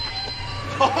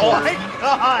 Oh my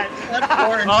god!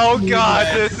 Oh god,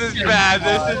 this is bad,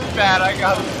 this is bad, I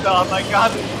gotta stop, I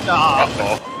gotta stop.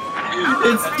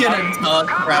 It's getting tossed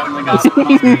around like a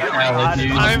fucking salad,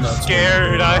 dude. I'm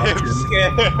scared, I am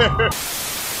scared.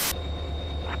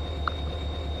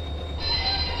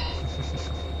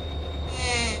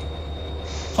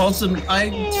 Halton, I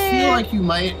feel like you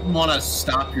might want to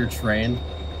stop your train.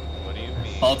 What do you mean?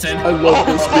 Halton? I love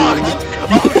this game.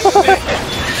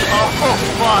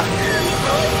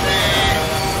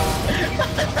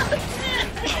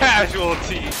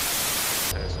 Casualty.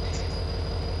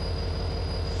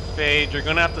 Fade, you're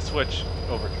gonna have to switch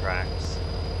over tracks.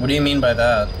 What do you mean by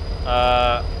that?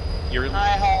 You're Hi,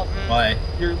 Halton. Why?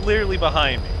 You're literally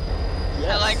behind me.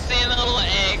 I like seeing the little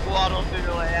egg waddle through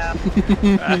the layout.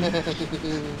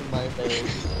 My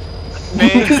face.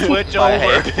 Fade, switch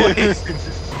over, please.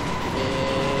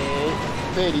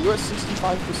 Fade, you at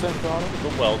 65% throttle?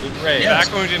 The welded rail. back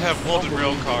when we didn't have welded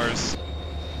rail cars.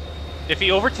 If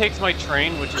he overtakes my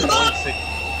train, which is only 6...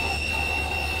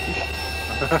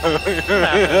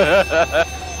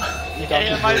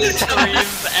 And my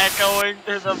screams echoing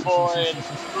through the void.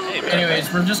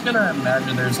 Anyways, we're just gonna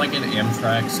imagine there's like an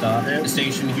Amtrak stop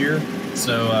station here,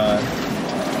 so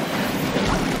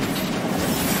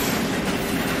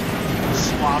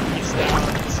Sloppy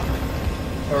stones.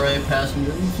 Alright,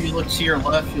 passengers, if you look to your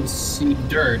left, you'll see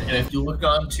dirt, and if you look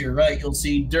on to your right, you'll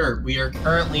see dirt. We are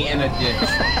currently in a ditch.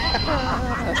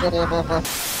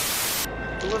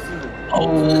 Listen,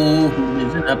 Oh, who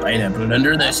lives in a pineapple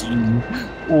under the sea?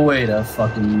 Wait a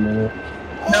fucking minute.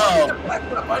 No! I need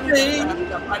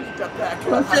that back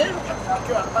up.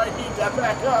 I need that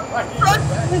back up.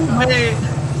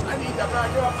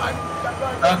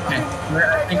 Okay,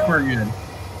 I think we're good.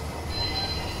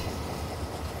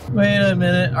 Wait a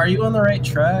minute, are you on the right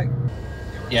track?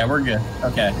 Yeah, we're good.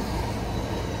 Okay.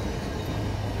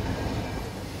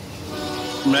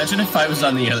 Imagine if I was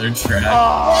on the other track.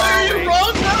 Why are you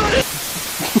wrong about it?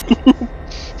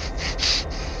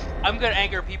 I'm gonna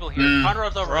anger people here.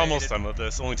 Conrad's overrated. We're almost done with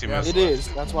this. Only 2 minutes. It is.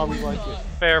 That's why we like it.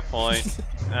 Fair point.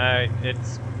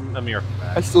 It's a mere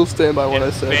fact. I still stand by what I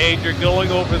said. Spade, you're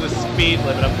going over the speed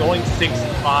limit. I'm going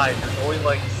 65. You're going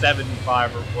like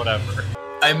 75 or whatever.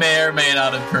 I may or may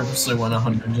not have purposely went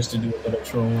 100 just to do a bit of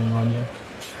trolling on you.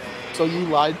 So you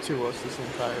lied to us this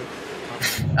entire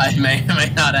time. I may or may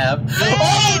not have.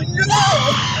 Oh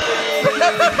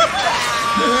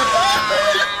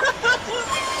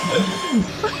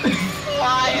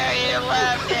Why are you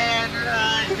left and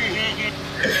running?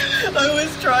 I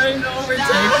was trying to overtake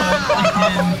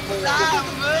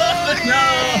my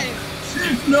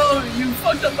No, you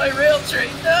fucked up my rail train.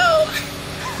 No.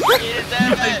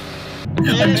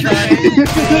 I'm trying.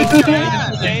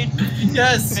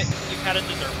 Yes. You kind of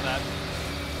deserve that.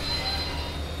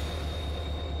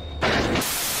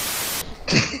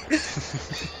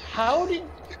 How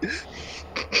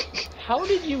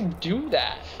did you do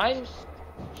that? I'm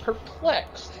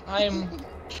perplexed. I'm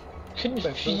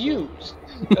confused.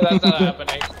 That's not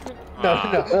happening.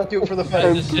 No, do it for the fun.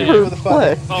 I'm Do it for the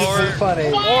fun. perplexed. Do it for the fun,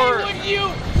 Abe. Why would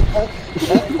you?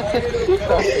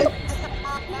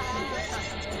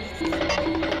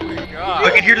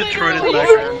 I can hear Detroit in the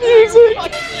background.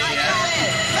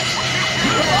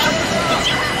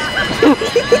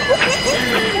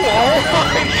 Oh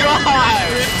my god!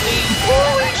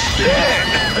 Holy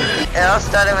shit! It all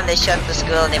started when they shut the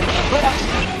school and they...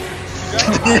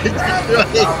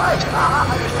 Oh my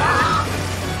god!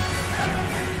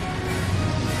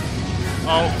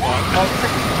 Oh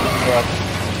fuck.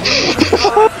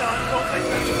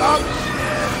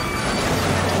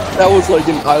 That was like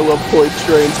an I Love Point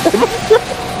train.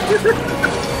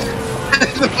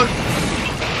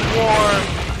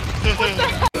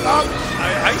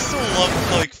 I still love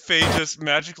like Faye just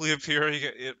magically appearing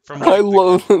from. I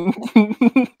love him.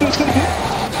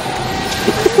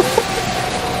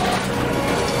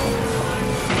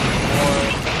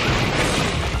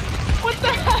 What the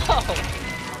hell?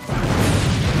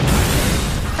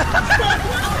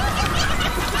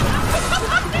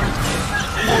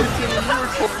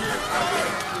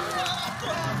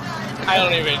 I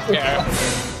don't even care.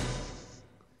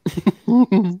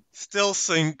 Still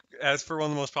think, as for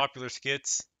one of the most popular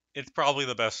skits, it's probably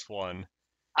the best one.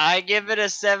 I give it a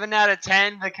 7 out of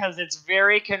 10 because it's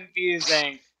very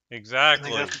confusing.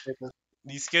 Exactly.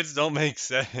 These skits don't make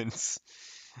sense.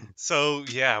 So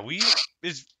yeah,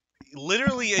 it's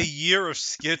literally a year of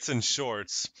skits and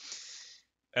shorts.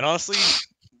 And honestly,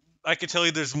 I could tell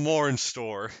you there's more in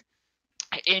store.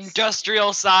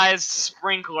 Industrial-sized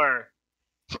sprinkler.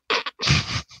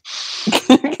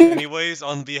 Anyways,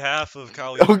 on behalf of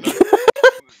Colleen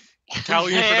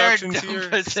Productions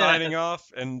here, signing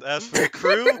off, and as for the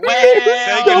crew,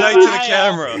 say goodnight to the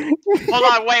camera. Hold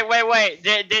on, wait.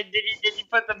 Did you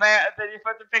put the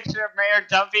picture of Mayor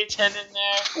Dumpyton in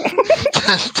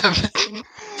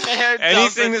there?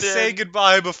 Anything to say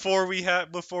goodbye before we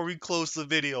close the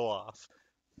video off?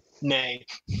 Nay.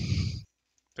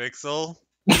 Pixel?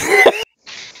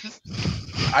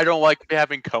 I don't like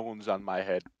having cones on my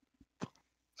head.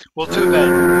 Well, too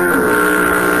bad.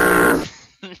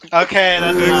 Okay,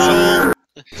 that's enough.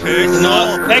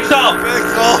 Pixel! Pixel!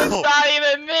 It's not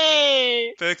even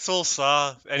me! Pixel,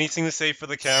 Saw, anything to say for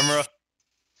the camera?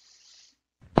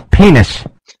 Penis.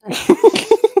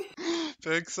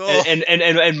 Pixel?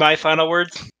 And my final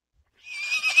words?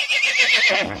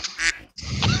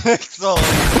 Pixel,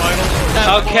 final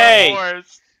words. Okay.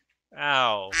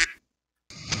 Ow.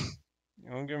 You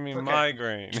don't give me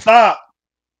migraine. Stop!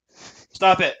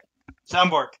 Stop it.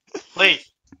 Soundboard, please.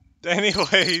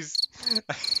 Anyways,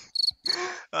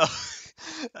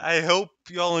 I hope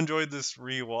y'all enjoyed this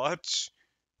rewatch.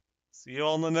 See you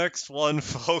all in the next one,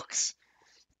 folks.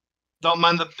 Don't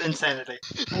mind the insanity.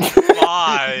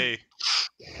 Bye.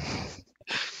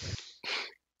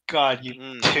 God,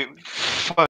 you two.